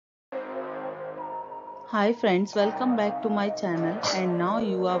Hi friends, welcome back to my channel and now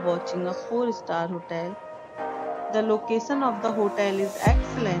you are watching a 4-star hotel. The location of the hotel is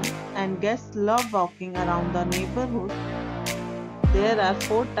excellent and guests love walking around the neighborhood. There are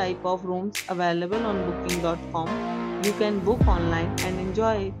 4 types of rooms available on booking.com. You can book online and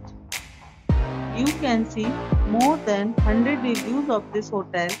enjoy it. You can see more than 100 reviews of this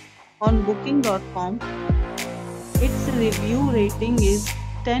hotel on booking.com. Its review rating is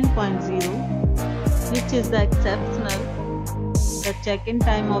 10.0, which is the exceptional. The check-in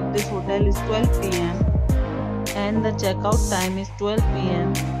time of this hotel is 12 p.m. and the checkout time is 12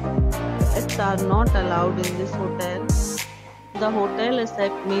 p.m. Pets are not allowed in this hotel. The hotel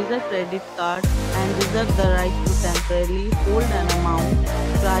accepts major credit cards and reserves the right to temporarily hold an amount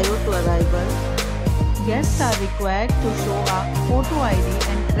prior to arrival. Guests are required to show a photo ID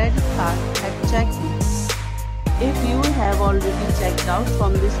and credit card at check-in. If you have already checked out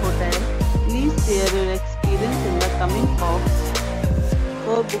from this hotel, please share your experience in the comment box.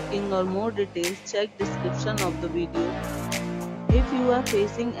 For booking or more details, check description of the video. If you are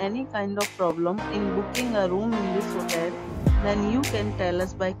facing any kind of problem in booking a room in this hotel, then you can tell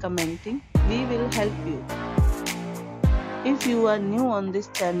us by commenting. We will help you. If you are new on this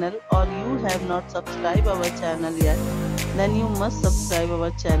channel or you have not subscribed our channel yet, then you must subscribe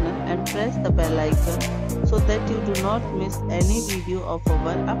our channel and press the bell icon so that you do not miss any video of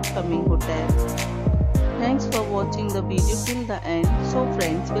our upcoming hotel. Thanks for watching the video till the end. So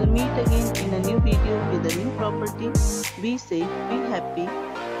friends, we'll meet again in a new video with a new property. Be safe, be happy.